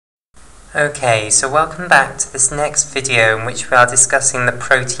Okay, so welcome back to this next video in which we are discussing the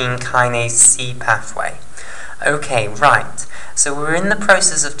protein kinase C pathway. Okay, right, so we're in the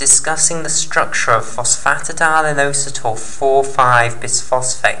process of discussing the structure of phosphatidylinositol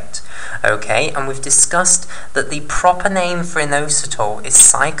 4,5-bisphosphate. Okay, and we've discussed that the proper name for inositol is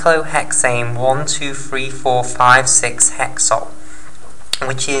cyclohexane 1,2,3,4,5,6-hexol,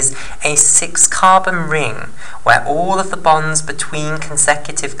 which is a 6-carbon ring where all of the bonds between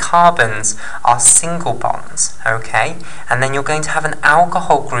consecutive carbons are single bonds, okay? And then you're going to have an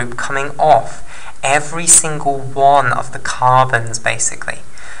alcohol group coming off every single one of the carbons, basically.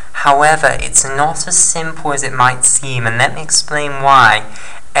 However, it's not as simple as it might seem, and let me explain why.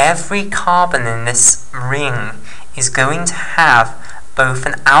 Every carbon in this ring is going to have both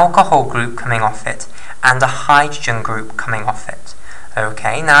an alcohol group coming off it and a hydrogen group coming off it.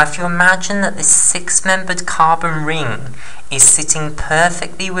 Okay, now if you imagine that this 6-membered carbon ring is sitting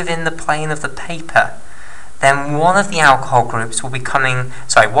perfectly within the plane of the paper, then one of the alcohol groups will be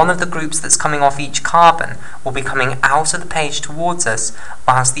one of the groups that's coming off each carbon will be coming out of the page towards us,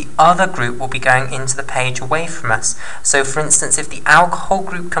 whilst the other group will be going into the page away from us. So for instance, if the alcohol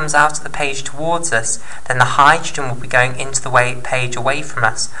group comes out of the page towards us, then the hydrogen will be going into the page away from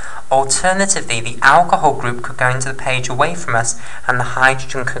us. Alternatively, the alcohol group could go into the page away from us, and the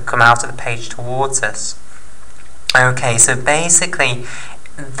hydrogen could come out of the page towards us. Okay, so basically,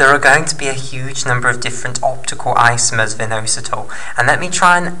 there are going to be a huge number of different optical isomers of inositol, and let me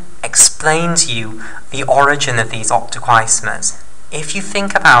try and explain to you the origin of these optical isomers. If you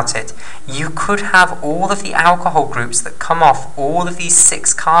think about it, you could have all of the alcohol groups that come off all of these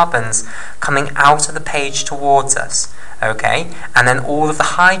 6 carbons coming out of the page towards us, okay? And then all of the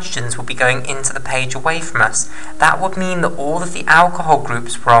hydrogens will be going into the page away from us. That would mean that all of the alcohol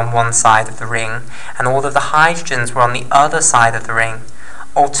groups were on one side of the ring, and all of the hydrogens were on the other side of the ring.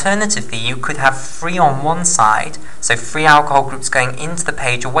 Alternatively, you could have 3 on one side, so 3 alcohol groups going into the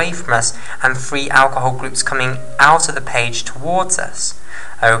page away from us, and 3 alcohol groups coming out of the page towards us.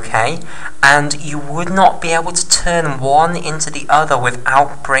 Okay, and you would not be able to turn one into the other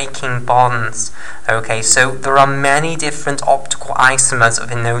without breaking bonds. Okay, so there are many different optical isomers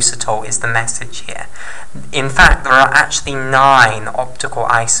of inositol is the message here. In fact, there are actually 9 optical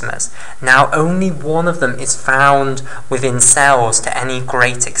isomers. Now, only one of them is found within cells to any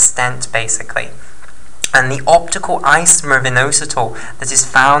great extent, basically. And the optical isomer of inositol that is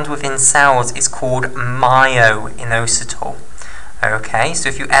found within cells is called myo-inositol. Okay, so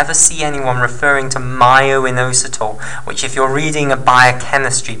if you ever see anyone referring to myo-inositol, which if you're reading a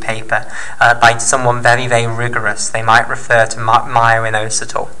biochemistry paper by someone very, very rigorous, they might refer to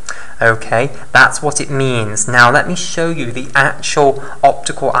myo-inositol. Okay, that's what it means. Now let me show you the actual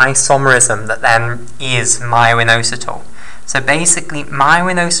optical isomerism that then is myo-inositol. So basically,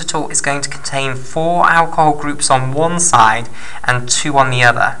 myo-inositol is going to contain 4 alcohol groups on one side and 2 on the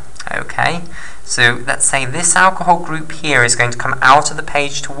other. Okay, so let's say this alcohol group here is going to come out of the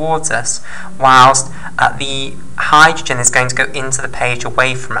page towards us, whilst the hydrogen is going to go into the page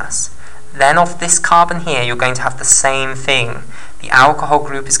away from us. Then off this carbon here, you're going to have the same thing. The alcohol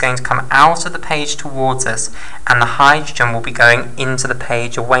group is going to come out of the page towards us, and the hydrogen will be going into the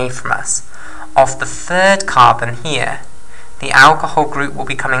page away from us. Off the 3rd carbon here, the alcohol group will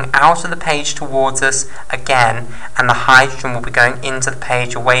be coming out of the page towards us again, and the hydrogen will be going into the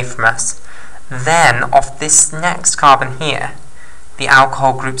page away from us. Then, off this next carbon here, the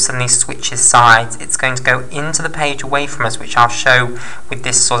alcohol group suddenly switches sides. It's going to go into the page away from us, which I'll show with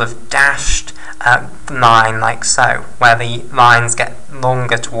this sort of dashed line like so, where the lines get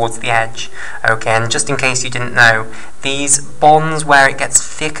longer towards the edge. Okay, and just in case you didn't know, these bonds where it gets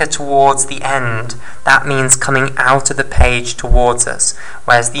thicker towards the end, that means coming out of the page towards us,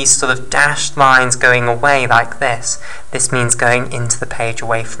 whereas these sort of dashed lines going away like this means going into the page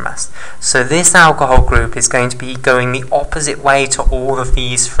away from us. So this alcohol group is going to be going the opposite way to all of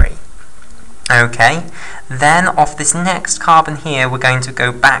these 3. Okay, then off this next carbon here, we're going to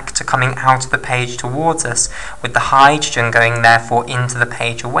go back to coming out of the page towards us, with the hydrogen going therefore into the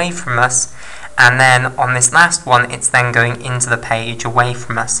page away from us, and then on this last one, it's then going into the page away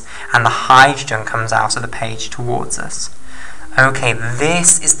from us, and the hydrogen comes out of the page towards us. Okay,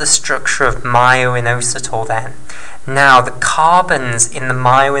 this is the structure of myo-inositol then. Now, the carbons in the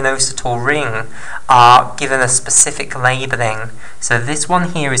myo-inositol ring are given a specific labeling. So this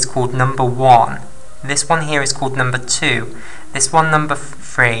one here is called number 1. This one here is called number 2. This one number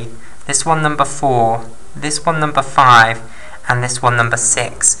 3. This one number 4. This one number 5. And this one number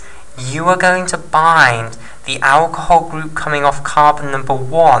 6. You are going to bind the alcohol group coming off carbon number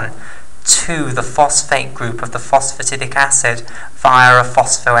 1 to the phosphate group of the phosphatidic acid via a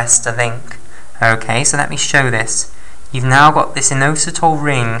phosphoester link. Okay, so let me show this. You've now got this inositol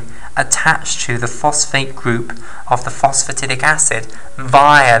ring attached to the phosphate group of the phosphatidic acid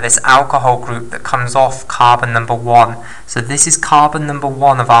via this alcohol group that comes off carbon number 1. So this is carbon number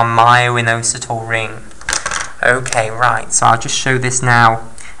 1 of our myoinositol ring. Okay, right, so I'll just show this now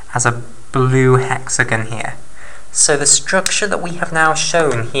as a blue hexagon here. So the structure that we have now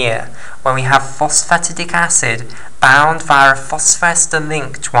shown here, where we have phosphatidic acid bound via a phosphoester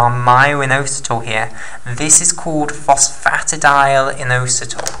link to our myoinositol here, this is called phosphatidyl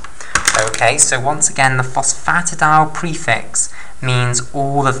inositol. Okay, so once again, the phosphatidyl prefix means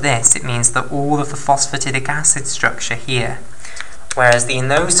all of this. It means that all of the phosphatidic acid structure here, whereas the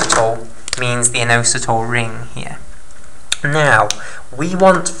inositol means the inositol ring here. Now, we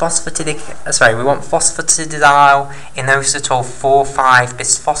want phosphatidyl inositol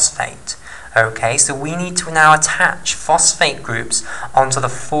 4,5-bisphosphate. Okay, so we need to now attach phosphate groups onto the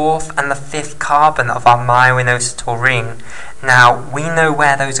 4th and the 5th carbon of our myoinositol ring. Now, we know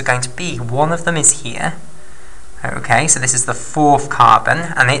where those are going to be. One of them is here. Okay, so this is the 4th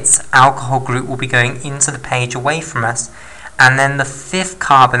carbon, and its alcohol group will be going into the page away from us. And then the 5th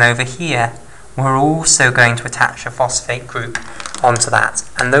carbon over here, we're also going to attach a phosphate group onto that.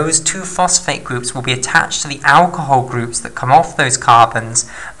 And those two phosphate groups will be attached to the alcohol groups that come off those carbons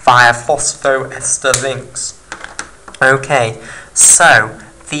via phosphoester links. Okay, so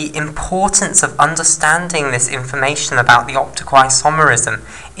the importance of understanding this information about the optical isomerism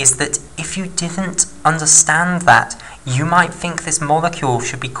is that if you didn't understand that, you might think this molecule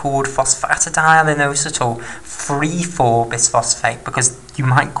should be called phosphatidyl inositol 3,4-bisphosphate, because you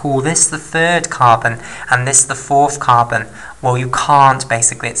might call this the 3rd carbon and this the 4th carbon. Well, you can't,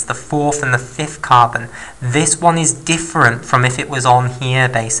 basically. It's the 4th and the 5th carbon. This one is different from if it was on here,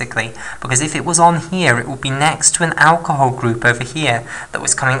 basically, because if it was on here, it would be next to an alcohol group over here that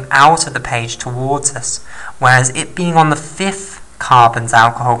was coming out of the page towards us, whereas it being on the 5th carbon's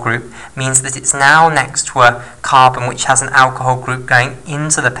alcohol group means that it's now next to a carbon which has an alcohol group going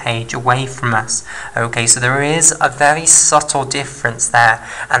into the page away from us. Okay, so there is a very subtle difference there,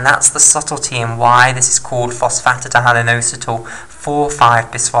 and that's the subtlety in why this is called phosphatidyl inositol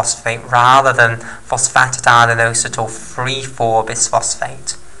 4,5-bisphosphate rather than phosphatidyl inositol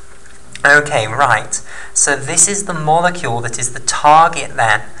 3,4-bisphosphate. Okay, right, so this is the molecule that is the target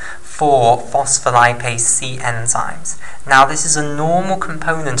then for phospholipase C enzymes. Now, this is a normal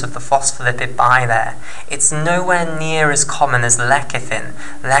component of the phospholipid bilayer. It's nowhere near as common as lecithin.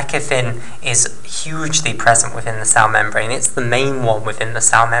 Lecithin is hugely present within the cell membrane. It's the main one within the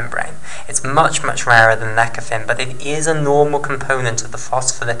cell membrane. It's much, much rarer than lecithin, but it is a normal component of the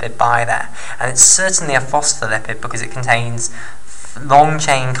phospholipid bilayer. And it's certainly a phospholipid because it contains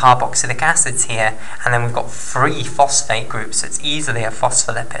long-chain carboxylic acids here, and then we've got 3 phosphate groups, so it's easily a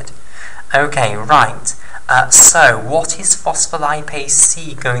phospholipid. Okay, right. So what is phospholipase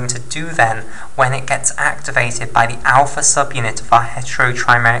C going to do then when it gets activated by the alpha subunit of our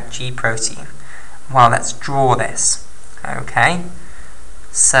heterotrimeric G protein? Well, let's draw this. Okay,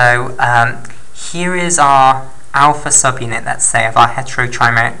 so here is our alpha subunit, let's say, of our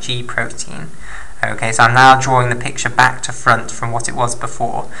heterotrimeric G protein. Okay, so I'm now drawing the picture back to front from what it was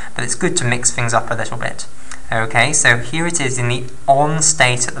before, but it's good to mix things up a little bit. Okay, so here it is in the on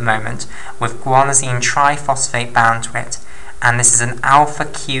state at the moment with guanosine triphosphate bound to it, and this is an alpha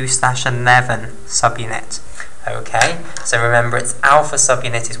Q/11 subunit. Okay, so remember its alpha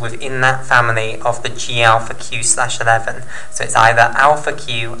subunit is within that family of the G alpha Q/11. So it's either alpha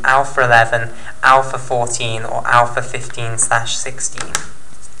Q, alpha 11, alpha 14, or alpha 15/16.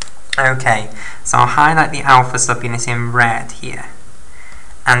 Okay, so I'll highlight the alpha subunit in red here.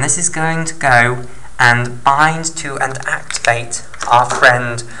 And this is going to go and bind to and activate our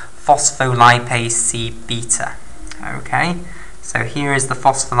friend phospholipase C beta. Okay, so here is the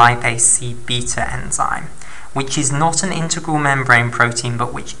phospholipase C beta enzyme, which is not an integral membrane protein,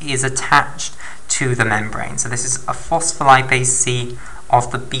 but which is attached to the membrane. So this is a phospholipase C of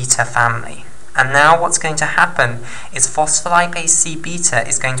the beta family. And now what's going to happen is phospholipase C beta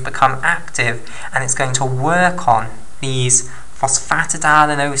is going to become active, and it's going to work on these phosphatidyl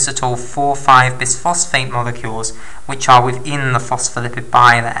inositol 4,5-bisphosphate molecules which are within the phospholipid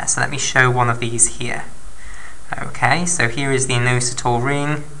bilayer. So let me show one of these here. Okay, so here is the inositol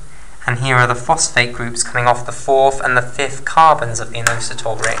ring, and here are the phosphate groups coming off the 4th and the 5th carbons of the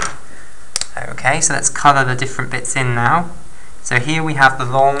inositol ring. Okay, so let's colour the different bits in now. So here we have the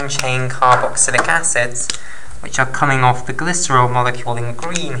long-chain carboxylic acids, which are coming off the glycerol molecule in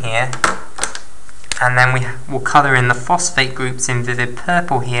green here, and then we will colour in the phosphate groups in vivid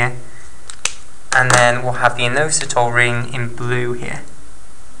purple here, and then we'll have the inositol ring in blue here.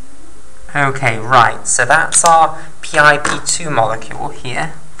 Okay, right, so that's our PIP2 molecule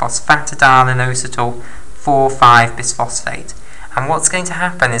here, phosphatidylinositol 4,5-bisphosphate. And what's going to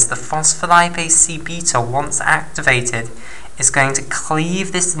happen is the phospholipase C-beta, once activated, is going to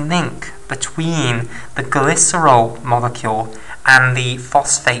cleave this link between the glycerol molecule and the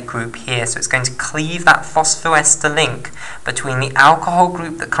phosphate group here. So it's going to cleave that phosphoester link between the alcohol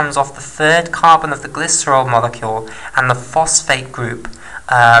group that comes off the third carbon of the glycerol molecule and the phosphate group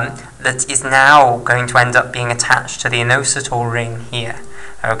that is now going to end up being attached to the inositol ring here.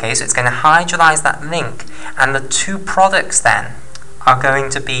 Okay, so it's going to hydrolyze that link, and the two products then are going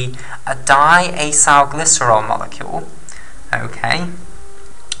to be a diacylglycerol molecule. Okay,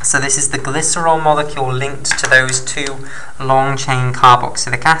 so this is the glycerol molecule linked to those two long-chain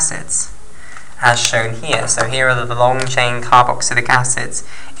carboxylic acids, as shown here. So here are the long-chain carboxylic acids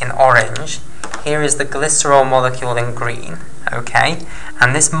in orange. Here is the glycerol molecule in green. Okay,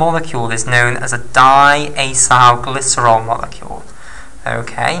 and this molecule is known as a diacylglycerol molecule.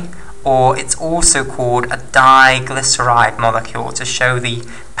 Okay, or it's also called a diglyceride molecule to show the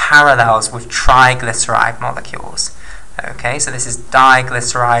parallels with triglyceride molecules. Okay, so this is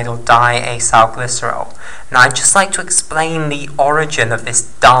diglyceride or diacylglycerol. Now I'd just like to explain the origin of this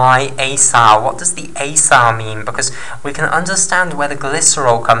diacyl. What does the acyl mean? Because we can understand where the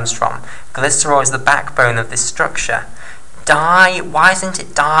glycerol comes from. Glycerol is the backbone of this structure. Why isn't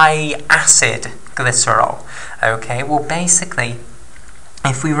it diacid glycerol? Okay, well basically,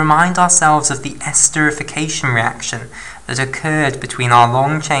 if we remind ourselves of the esterification reaction that occurred between our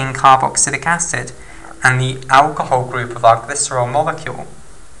long-chain carboxylic acid and the alcohol group of our glycerol molecule,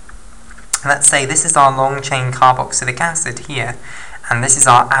 let's say this is our long-chain carboxylic acid here, and this is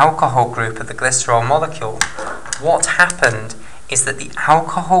our alcohol group of the glycerol molecule. What happened is that the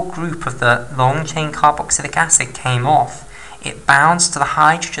alcohol group of the long-chain carboxylic acid came off. It bounds to the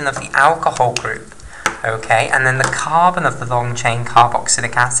hydrogen of the alcohol group. Okay, and then the carbon of the long-chain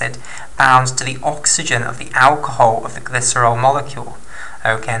carboxylic acid bounds to the oxygen of the alcohol of the glycerol molecule.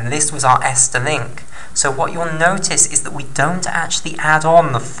 Okay, and this was our ester link. So what you'll notice is that we don't actually add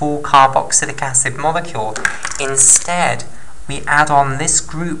on the full carboxylic acid molecule. Instead, we add on this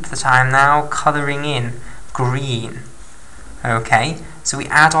group that I am now colouring in green. Okay, so we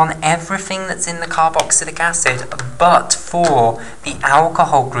add on everything that's in the carboxylic acid but for the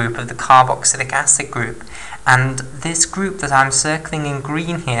alcohol group of the carboxylic acid group. And this group that I'm circling in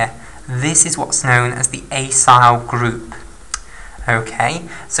green here, this is what's known as the acyl group. Okay,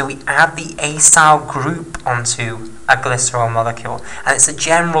 so we add the acyl group onto a glycerol molecule, and it's a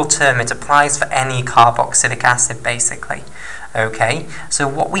general term, it applies for any carboxylic acid basically. Okay, so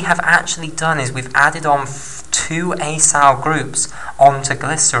what we have actually done is we've added on two acyl groups onto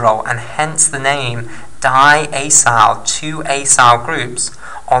glycerol, and hence the name diacyl, two acyl groups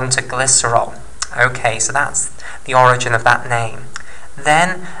onto glycerol. Okay, so that's the origin of that name.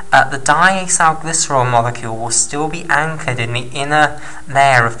 Then the diacylglycerol molecule will still be anchored in the inner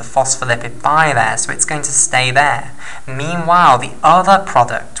layer of the phospholipid bilayer, so it's going to stay there. Meanwhile, the other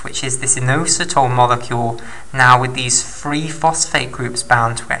product, which is this inositol molecule, now with these free phosphate groups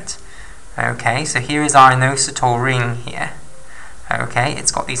bound to it. Okay, so here is our inositol ring here. Okay,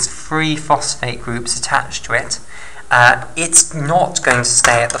 it's got these free phosphate groups attached to it. It's not going to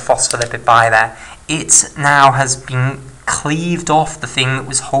stay at the phospholipid bilayer. It now has been cleaved off the thing that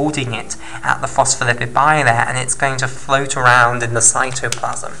was holding it at the phospholipid bilayer, and it's going to float around in the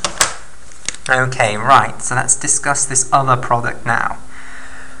cytoplasm. Okay, right, so let's discuss this other product now.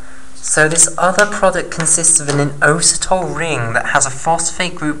 So this other product consists of an inositol ring that has a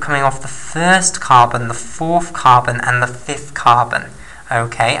phosphate group coming off the first carbon, the fourth carbon, and the fifth carbon.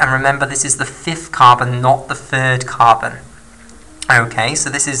 Okay, and remember this is the fifth carbon, not the third carbon. Okay, so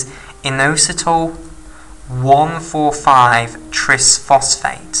this is inositol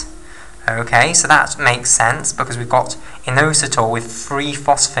 1,4,5-trisphosphate. Okay, so that makes sense because we've got inositol with three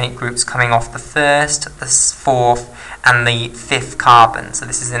phosphate groups coming off the first, the fourth, and the fifth carbon. So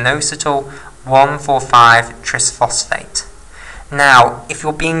this is inositol 1,4,5-trisphosphate. Now, if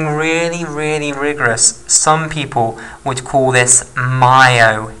you're being really, really rigorous, some people would call this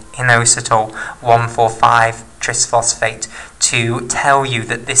myo-inositol 1,4,5-trisphosphate to tell you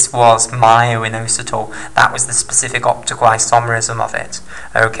that this was myo-inositol. That was the specific optical isomerism of it.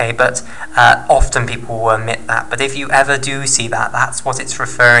 Okay, but often people will omit that. But if you ever do see that, that's what it's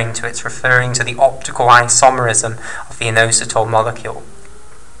referring to. It's referring to the optical isomerism of the inositol molecule.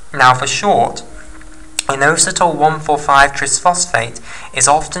 Now, for short, inositol 1,4,5-trisphosphate is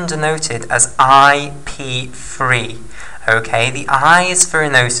often denoted as IP3. Okay, the I is for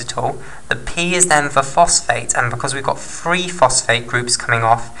inositol, The P is then for phosphate, and because we've got 3 phosphate groups coming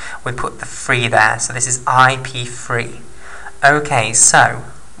off, we put the 3 there, so this is IP3. Okay, so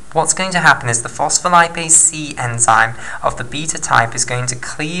what's going to happen is the phospholipase C enzyme of the beta type is going to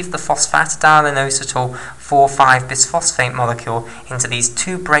cleave the phosphatidylinositol 4,5-bisphosphate molecule into these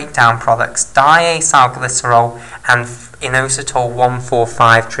 2 breakdown products, diacylglycerol and inositol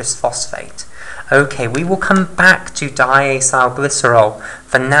 1,4,5-trisphosphate. Okay, we will come back to diacylglycerol.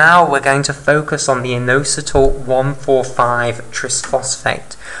 For now, we're going to focus on the inositol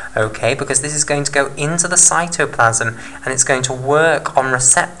 1,4,5-trisphosphate. Okay, because this is going to go into the cytoplasm and it's going to work on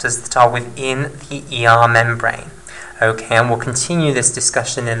receptors that are within the ER membrane. Okay, and we'll continue this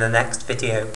discussion in the next video.